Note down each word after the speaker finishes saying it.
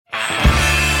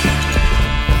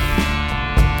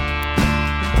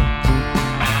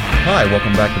Hi,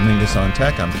 welcome back to Mingus on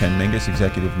Tech. I'm Ken Mingus,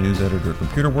 Executive News Editor at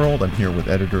Computer World. I'm here with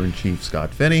Editor-in-Chief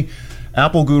Scott Finney,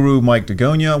 Apple guru Mike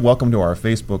Dagonia. Welcome to our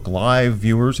Facebook Live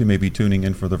viewers who may be tuning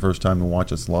in for the first time to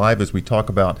watch us live as we talk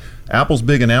about Apple's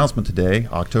big announcement today,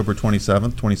 October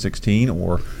 27th, 2016,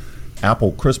 or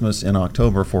Apple Christmas in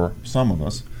October for some of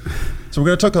us. So we're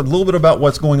going to talk a little bit about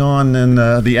what's going on in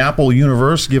the Apple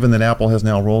universe, given that Apple has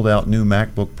now rolled out new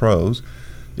MacBook Pros.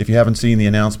 If you haven't seen the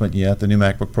announcement yet, the new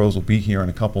MacBook Pros will be here in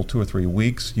a couple, 2 or 3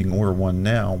 weeks. You can order one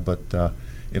now, but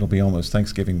it'll be almost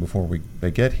Thanksgiving before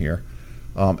they get here.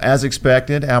 As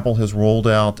expected, Apple has rolled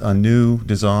out a new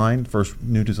design, first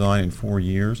new design in 4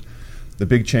 years. The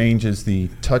big change is the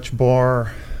touch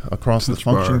bar across the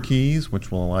function keys,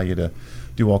 which will allow you to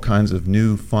do all kinds of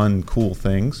new, fun, cool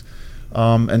things.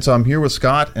 And so I'm here with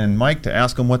Scott and Mike to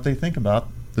ask them what they think about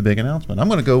the big announcement. I'm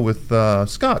going to go with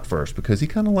Scott first because he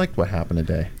kind of liked what happened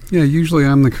today. Yeah, usually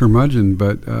I'm the curmudgeon,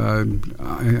 but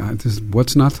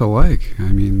what's not to like?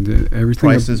 I mean, everything.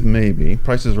 Prices maybe.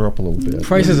 Prices are up a little bit.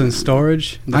 Prices and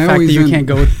storage. The fact that you can't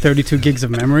go with 32 gigs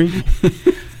of memory.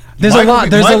 There's Mike a lot.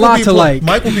 There's a lot to like.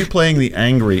 Mike will be playing the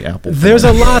angry Apple. There's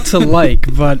a lot to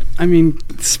like, but I mean,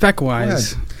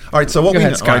 spec-wise. All right, so what we know.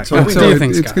 All right, so what do you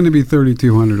think, it's going to be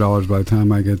 $3,200 by the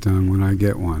time I get done when I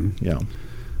get one. Yeah.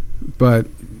 But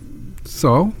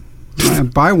so I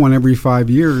buy one every 5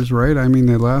 years, right? I mean,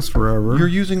 they last forever. You're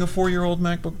using a 4-year-old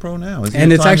MacBook Pro now,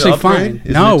 and it's actually fine.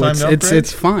 No,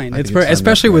 it's fine. It's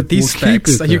especially with these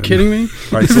specs. Are you kidding me?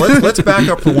 All right, so let's back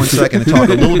up for 1 second and talk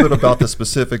a little bit about the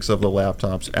specifics of the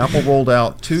laptops. Apple rolled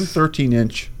out 2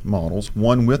 13-inch models,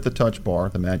 one with the Touch Bar,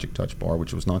 the Magic Touch Bar,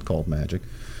 which was not called Magic.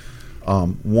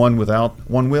 One with,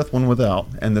 one without,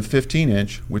 and the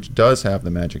 15-inch, which does have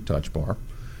the Magic Touch Bar,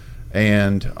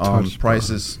 and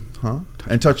prices,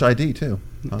 and Touch ID too,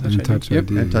 and Touch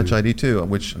ID, and Touch ID too,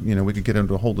 which we could get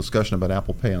into a whole discussion about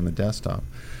Apple Pay on the desktop.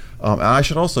 I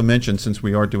should also mention, since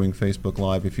we are doing Facebook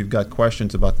Live, if you've got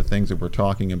questions about the things that we're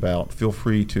talking about, feel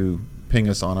free to ping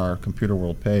us on our Computer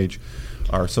World page.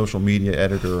 Our social media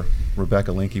editor,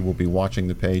 Rebecca Linke, will be watching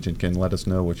the page and can let us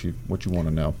know what you want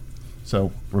to know.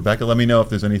 So, Rebecca, let me know if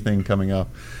there's anything coming up.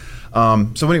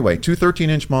 So anyway, 2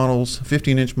 13-inch models,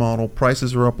 15-inch model.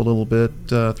 Prices are up a little bit,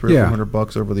 $300 or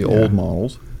 $400 over the old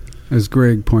models. As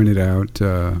Greg pointed out,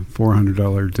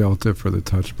 $400 delta for the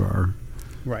Touch Bar,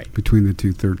 right, between the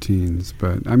 2 13s.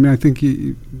 But I mean, I think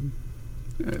you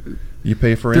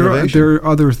pay for innovation. There are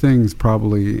other things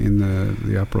probably in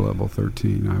the upper level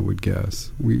 13, I would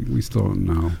guess. We still don't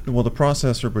know. Well, the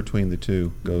processor between the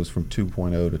two goes from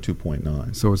 2.0 to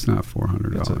 2.9. So it's not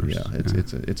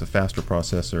 $400. It's a faster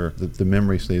processor. The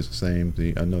memory stays the same.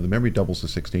 The memory doubles to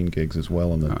 16 gigs as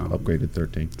well in the upgraded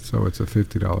 13. So it's a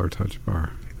 $50 Touch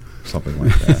Bar. Something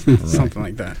like that. Right. Something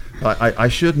like that. I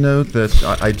should note that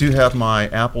I do have my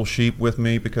Apple sheep with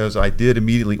me because I did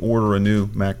immediately order a new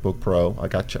MacBook Pro. I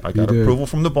got approval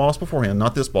from the boss beforehand,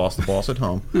 not this boss, the boss at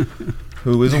home,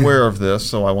 who is aware of this,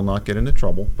 so I will not get into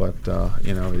trouble. But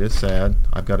it is sad.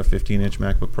 I've got a 15-inch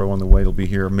MacBook Pro on the way. It'll be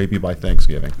here maybe by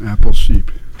Thanksgiving. Apple sheep.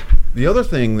 The other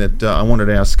thing that I wanted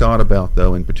to ask Scott about,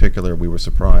 though, in particular, we were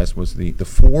surprised, was the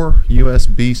 4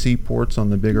 USB-C ports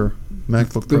on the bigger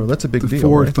MacBook Pro. That's a big deal,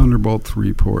 4 right? Thunderbolt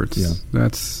 3 ports. Yeah.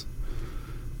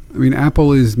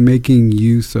 Apple is making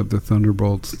use of the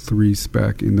Thunderbolt 3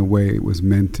 spec in the way it was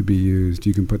meant to be used.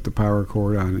 You can put the power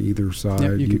cord on either side.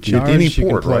 Yep, you can charge, any you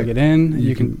port, can plug it in.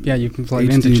 You can plug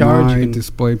it in to HDMI, charge. You can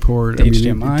display port.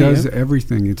 HDMI, it does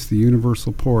everything. It's the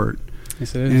universal port.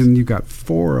 Yes, it is. And you got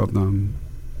 4 of them.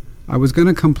 I was going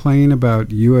to complain about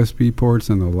USB ports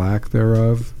and the lack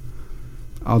thereof.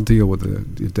 I'll deal with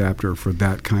the adapter for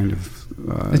that kind of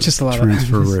it's just a lot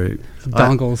transfer rate.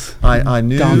 Dongles. I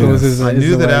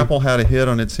knew that Apple had a hit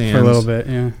on its hands for a little bit.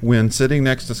 Yeah. When sitting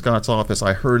next to Scott's office,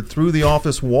 I heard through the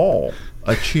office wall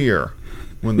a cheer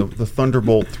when the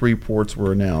Thunderbolt 3 ports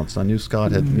were announced. I knew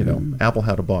Scott had, Apple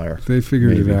had a buyer. They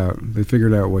figured it out. They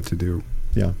figured out what to do.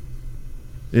 Yeah.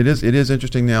 It is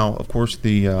interesting now. Of course,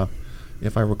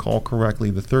 if I recall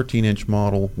correctly, the 13-inch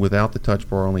model without the Touch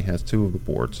Bar only has 2 of the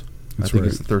ports. I think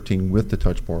it's the 13 with the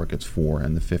Touch Bar gets 4,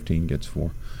 and the 15 gets 4.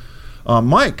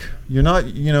 Mike, you're not,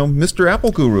 Mr.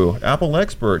 Apple Guru, Apple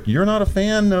expert. You're not a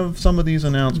fan of some of these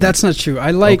announcements. That's not true.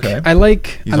 I like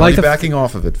backing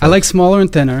off of it. I like smaller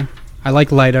and thinner. I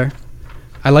like lighter.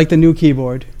 I like the new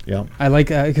keyboard. Yeah. I like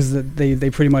because they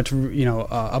pretty much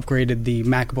upgraded the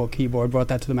MacBook keyboard, brought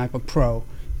that to the MacBook Pro.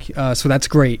 So that's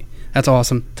great. That's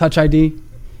awesome. Touch ID.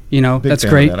 That's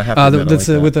great.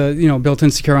 With a built-in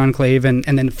secure enclave and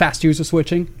then fast user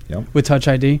switching with Touch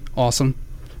ID. Awesome.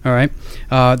 All right.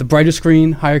 The brighter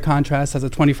screen, higher contrast, has a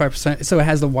 25%. So it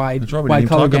has the wide, That's right. We wide didn't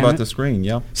color talk gamut. about the screen.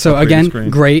 Yeah. So Upgraded again, screen.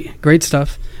 great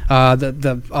stuff.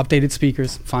 The updated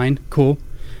speakers, fine, cool.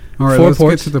 All right, 4 let's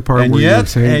ports. get to the part And where you're yet,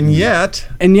 saying.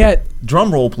 And yet,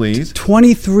 drum roll, please.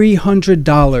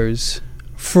 $2,300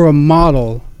 for a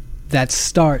model that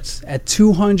starts at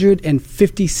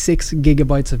 256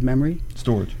 gigabytes of memory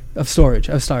Storage. of storage.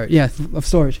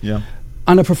 Yeah.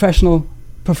 On a professional.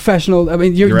 I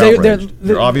mean, You're they're outraged.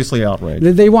 You're obviously outraged.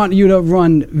 They want you to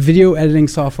run video editing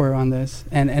software on this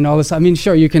and all this. I mean,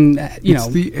 sure, you can, It's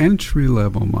the entry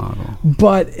level model.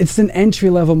 but it's an entry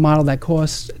level model that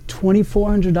costs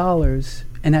 $2,400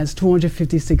 and has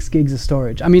 256 gigs of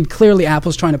storage. I mean, clearly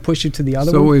Apple's trying to push you to the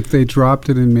other So one. if they dropped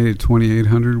it and made it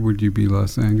 2,800, would you be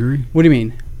less angry? What do you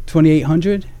mean?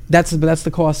 2,800? That's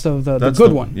the cost of the That's good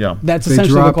the- one. yeah. That's They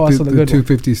essentially the dropped cost of the good one.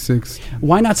 256.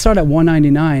 Why not start at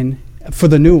 $199 for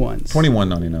the new ones?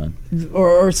 $21.99.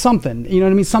 or something. You know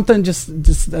what I mean? Something just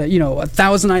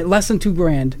 $1,000, less than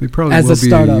 $2,000 They probably as will a be a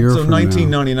startup. year So from now.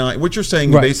 $19.99. What you're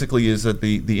saying Right. basically is that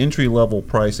the entry level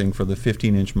pricing for the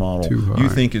 15-inch model Too high. you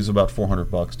think is about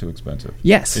 $400 too expensive.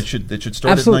 Yes, It should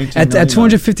start absolutely. at $19.99. At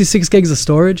 256 gigs of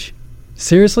storage.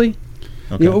 Seriously?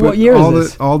 Okay. You know, But what year all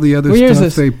is this? all the other What year is stuff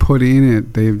this? they put in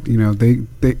it,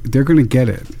 they're going to get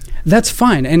it. That's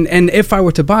fine. And if I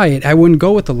were to buy it, I wouldn't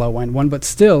go with the low end one. But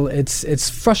still, it's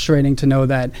frustrating to know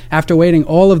that after waiting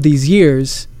all of these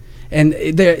years, and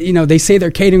they say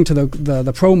they're catering to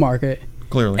the pro market,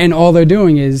 Clearly. and all they're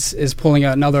doing is pulling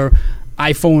out another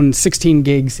iPhone 16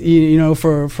 gigs,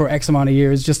 for X amount of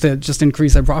years just to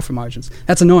increase their profit margins.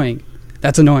 That's annoying.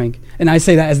 And I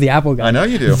say that as the Apple guy. I know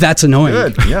you do. That's annoying.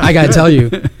 Good, yeah, I got to good. tell you.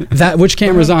 Which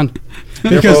camera's on?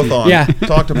 They're both on. Yeah.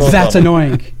 Talk to both That's of them.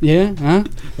 annoying. Yeah? Huh?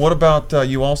 What about,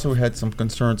 you also had some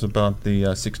concerns about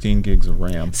the 16 gigs of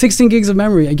RAM. 16 gigs of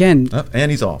memory, again.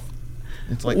 And he's off.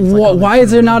 It's like, Why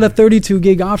is there not a 32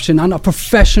 gig option on a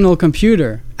professional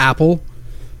computer, Apple?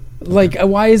 Like,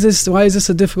 why is this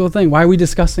a difficult thing? Why are we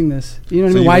discussing this? You know what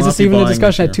I So mean? you Why will is not this be even a buying this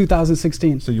discussion year? at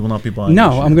 2016? So you will not be buying No,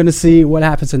 this I'm year. going to see what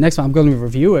happens the next one. I'm going to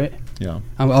review it. Yeah.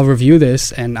 I'll review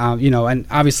this, and and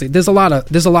obviously there's a lot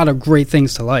of great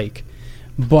things to like,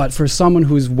 but for someone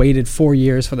who's waited 4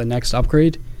 years for the next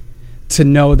upgrade, to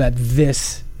know that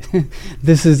this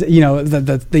is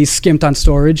they skimped on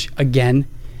storage again.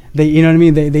 They you know what I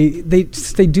mean?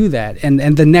 They do that, and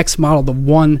the next model, the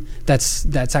one that's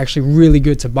actually really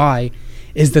good to buy,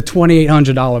 is the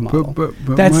 $2,800 model. But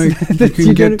That's- Mike, that's- you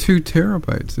you can gotta- get 2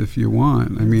 terabytes if you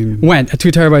want. I mean, When a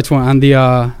 2 terabytes one on the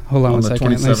hold on On one the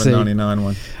second. Let's see. $27.99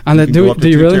 one. On the You can go do, up to do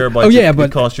you 2 really? terabytes. Oh yeah, it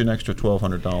but costs you an extra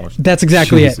 $1,200. that's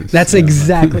exactly it. Jesus. That's Yeah.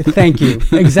 exactly. Thank you.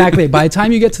 Exactly. By the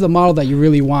time you get to the model that you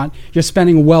really want, you're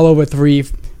spending well over three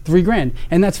grand,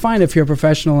 and that's fine if you're a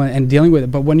professional and dealing with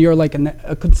it. But when you're like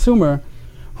a consumer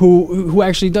who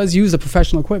actually does use the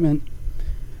professional equipment,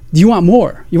 you want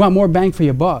more. You want more bang for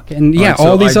your buck. And yeah, All right, so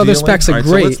all these other ideally- specs are all right,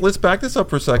 so great. let's back this up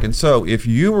for a second. So if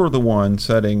you were the one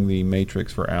setting the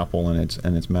matrix for Apple and its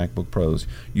MacBook Pros,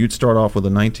 you'd start off with a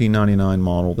 $19.99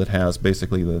 model that has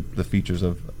basically the features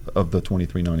of the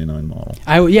 $23.99 model.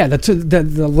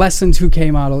 The less than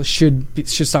 2K model should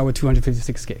start with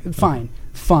 256K.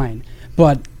 Fine.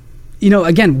 But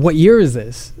again, what year is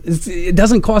this? It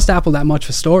doesn't cost Apple that much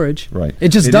for storage. Right. It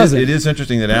just doesn't. It is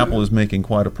interesting that Apple is making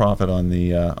quite a profit on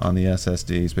the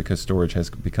SSDs because storage has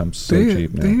become so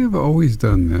cheap now. they have always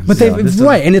done this. But Yeah, this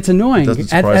right, and it's annoying.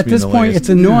 doesn't At surprise me this in the point, least. it's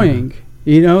annoying.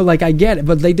 Like I get it,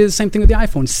 but they did the same thing with the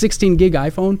iPhone. 16 gig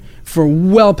iPhone for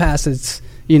well past its,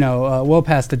 well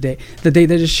past the day that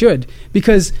it should,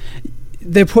 because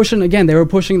they're pushing again. They were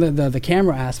pushing the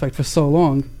camera aspect for so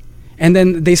long, and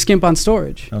then they skimp on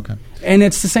storage. Okay. And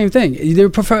it's the same thing. They're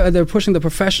pushing the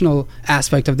professional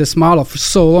aspect of this model for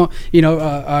so long.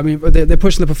 They're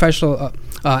pushing the professional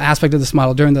aspect of this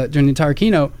model during the entire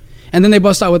keynote, and then they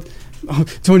bust out with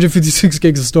 256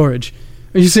 gigs of storage.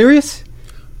 Are you serious?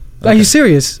 Are Okay. you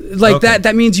serious? Like Okay.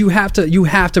 that means you have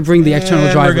to bring the external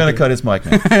And driver. we're going to to cut his mic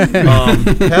now.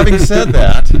 Having said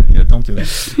that, don't do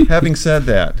that. Having said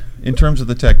that, in terms of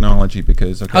the technology,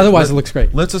 because Otherwise, it looks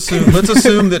great. Let's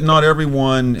assume that not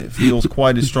everyone feels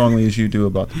quite as strongly as you do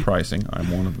about the pricing. I'm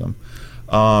one of them.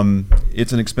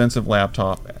 It's an expensive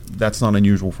laptop. That's not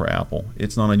unusual for Apple.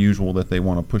 It's not unusual that they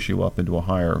want to push you up into a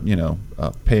higher,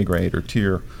 pay grade or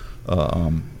tier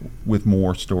with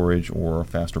more storage or a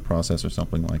faster processor,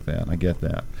 something like that. I get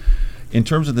that. In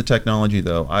terms of the technology,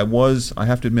 though, I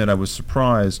have to admit, I was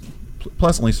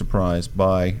pleasantly surprised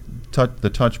by the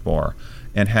touch bar.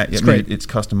 and great. It's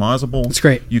customizable. It's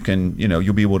great. You can,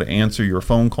 you'll be able to answer your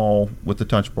phone call with the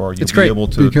touch bar. You'll It's be great. able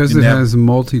to Because it has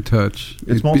multi-touch.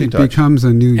 It's It multi-touch. becomes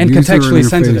a new And user contextually interface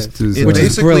sensitive, design. It which is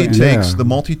basically brilliant. takes Yeah. the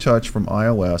multi-touch from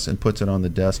iOS and puts it on the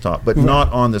desktop, but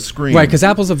not on the screen. Right, because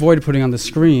Apple's avoided putting on the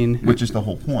screen. which is the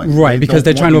whole point. Right, They because don't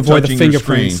they're trying want to you avoid the touching your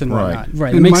fingerprints screen. and whatnot.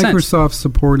 Right, it And makes sense. Microsoft's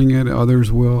supporting it.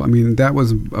 Others will. I mean, that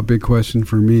was a big question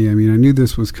for me. I mean, I knew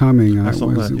this was coming. I saw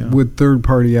that, yeah. Would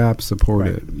third-party apps support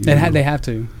Right. it? you They know, have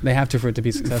to. They have to for it to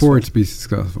be successful. for it to be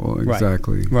successful. Right.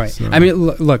 Exactly. Right. So- I mean,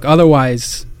 look.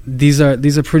 Otherwise, these are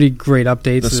pretty great updates.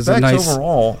 The There's a specs nice,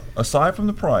 overall, aside from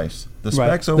the price, the Right.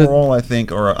 specs The- overall, I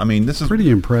think, are. I mean, this is pretty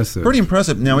impressive. pretty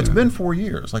impressive. Now, it's Yeah. been 4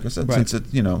 years, like I said, Right.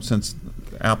 since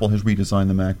Apple has redesigned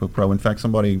the MacBook Pro. In fact,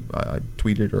 somebody I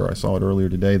tweeted or I saw it earlier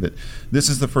today that this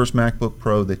is the first MacBook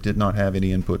Pro that did not have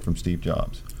any input from Steve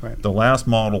Jobs. Right. The last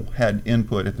model had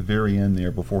input at the very end there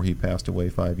before he passed away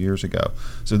 5 years ago.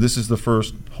 So this is the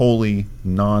first wholly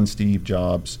non-Steve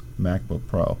Jobs MacBook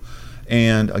Pro.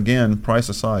 And again, price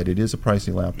aside, it is a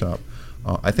pricey laptop.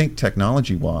 I think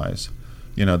technology-wise,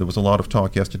 there was a lot of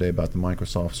talk yesterday about the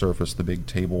Microsoft Surface, the big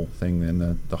table thing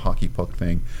and the hockey puck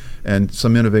thing, and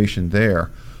some innovation there.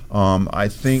 I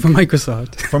think from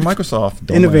Microsoft. from Microsoft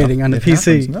don't Innovating laugh. on the It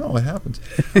PC. happens. No, it happens.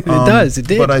 It does. It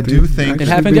did. But I do think It Actually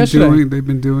happened been yesterday. they've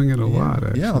been doing it a lot.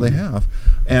 Actually. yeah, they have.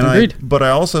 And Agreed. but I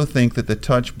also think that the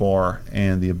touch bar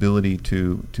and the ability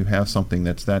to have something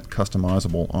that's that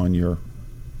customizable on your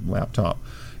laptop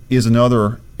is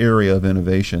another area of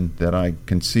innovation that I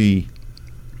can see.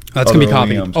 That's going to be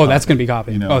other copied. OEMs Oh, that's going to be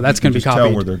copy. copied. Oh, that's you going to can be just copied.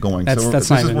 Tell where they're going. That's so that's this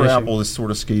not is even where an issue. Apple is sort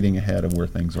of skating ahead of where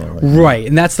things are right now. Right,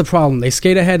 and that's the problem. They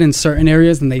skate ahead in certain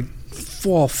areas, and they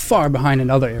fall far behind in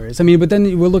other areas. I mean, but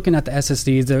then we're looking at the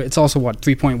SSDs. It's also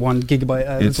 3.1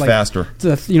 gigabyte. It's like faster.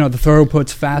 The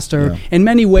throughput's faster. Yeah. In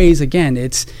many ways, again,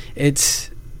 it's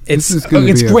This is gonna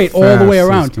be a great all the way fast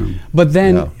around. system. But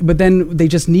then Yeah. they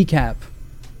just kneecap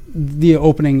the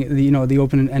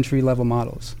open entry level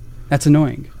models. That's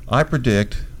annoying. I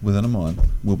predict within a month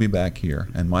we'll be back here,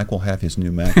 and Mike will have his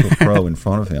new MacBook Pro in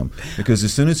front of him, because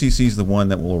as soon as he sees the one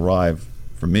that will arrive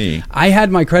for me, I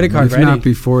had my credit card If ready. not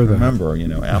before that. remember,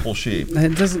 Apple sheep.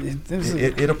 It doesn't. It doesn't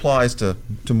It applies to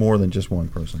more than just one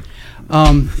person.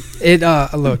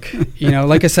 Look,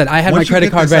 like I said, I had Once my you credit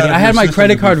get card this out ready. of I your had my system,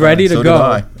 credit you'll be card ready fine. to So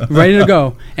go, did I. ready to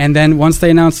go. And then once they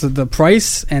announced the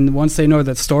price, and once they know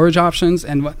the storage options,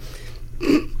 and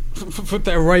put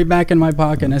that right back in my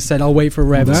pocket, and I said, I'll wait for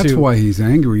Well, Rev 2. that's why he's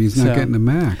angry. He's not So- getting a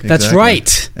Mac. That's Exactly.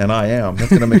 right. And I am. That's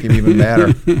going to make him even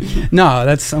madder. No,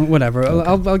 that's whatever.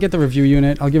 I'll get the review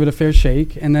unit. I'll give it a fair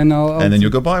shake, and then I'll And then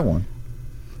you'll go buy one.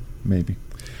 Maybe.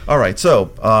 All right.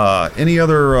 So, any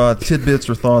other tidbits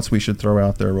or thoughts we should throw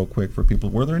out there real quick for people?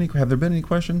 Have there been any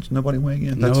questions? Nobody weighing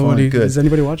in? That's Nobody- fine. Good. Is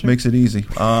anybody watching? Makes it easy.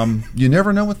 You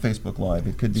never know with Facebook Live.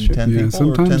 It could be Sure. 10 Yeah,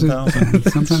 people or sometimes 10,000.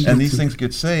 sometimes And it's- these things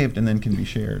get saved and then can be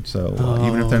shared. So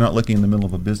even if Oh. they're not looking in the middle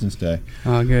of a business day.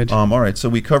 Oh, good. All right. So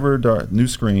we covered new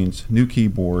screens, new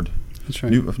keyboard, That's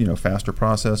right. new faster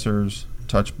processors,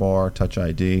 touch bar, touch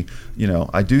ID.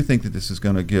 I do think that this is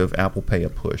going to give Apple Pay a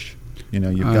push.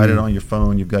 You've got it on your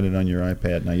phone, you've got it on your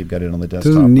iPad, now you've got it on the It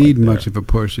desktop. doesn't need right there. much of a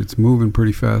push. It's moving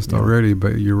pretty fast Yeah. already,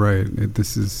 but you're right.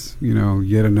 This is,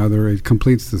 yet another. It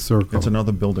completes the circle. It's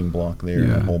another building block there in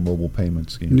Yeah. the whole mobile payment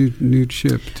scheme. new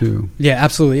chip too. Yeah,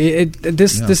 absolutely.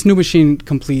 This Yeah. this new machine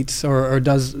completes or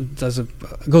goes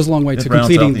a long way It to rounds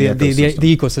completing out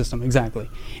the ecosystem, exactly,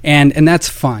 and that's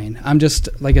fine. I'm just,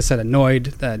 like I said,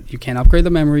 annoyed that you can't upgrade the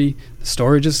memory. The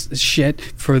storage is shit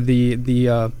for the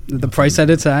price that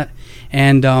it's at,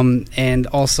 and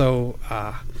also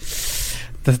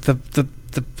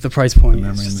the price point The is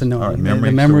memory just and- annoying. all right, The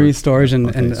memory, memory storage and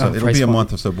Okay, so it'll price be a point.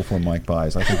 month or so before Mike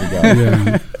buys. I think we got it.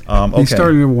 Yeah, Okay. he's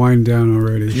starting to wind down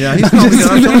already. Yeah, he's probably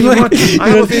going to tell you what. I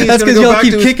have a feeling That's he's gonna because go y'all back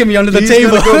keep to his- kicking me under the he's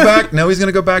table. Gonna go back. No, he's going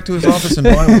to go back to his office and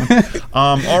buy one.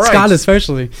 All right. Scott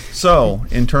especially. So,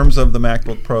 in terms of the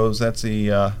MacBook Pros, that's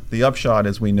the upshot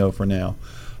as we know for now.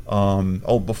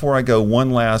 Before I go,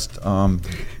 one last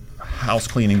house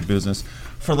cleaning business.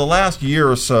 For the last year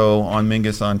or so on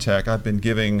Mingus on Tech, I've been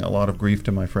giving a lot of grief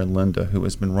to my friend Linda, who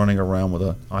has been running around with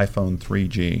an iPhone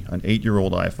 3G, an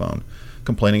 8-year-old iPhone,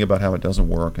 complaining about how it doesn't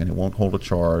work and it won't hold a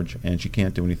charge and she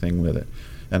can't do anything with it.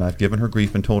 And I've given her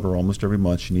grief and told her almost every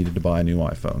month she needed to buy a new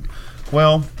iPhone.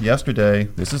 Well, yesterday,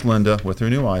 this is Linda with her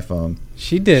new iPhone.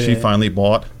 She did She it. finally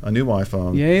bought a new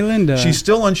iPhone. Yay, Linda. She's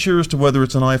still unsure as to whether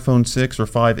it's an iPhone 6 or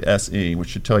 5 SE, which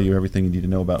should tell you everything you need to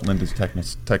know about Linda's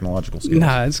technological skills.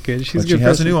 Nah, it's good. She's But a she good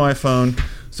has a person. new iPhone,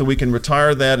 so we can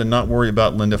retire that and not worry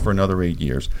about Linda for another 8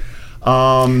 years.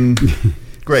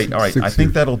 Great. All right. 6 I think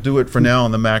years. that'll do it for now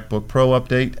on the MacBook Pro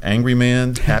update. Angry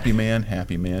man, happy man,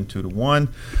 2-1.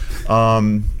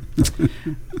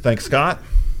 Thanks, Scott.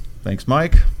 Thanks,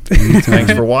 Mike.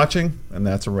 Thanks for watching. And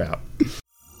that's a wrap.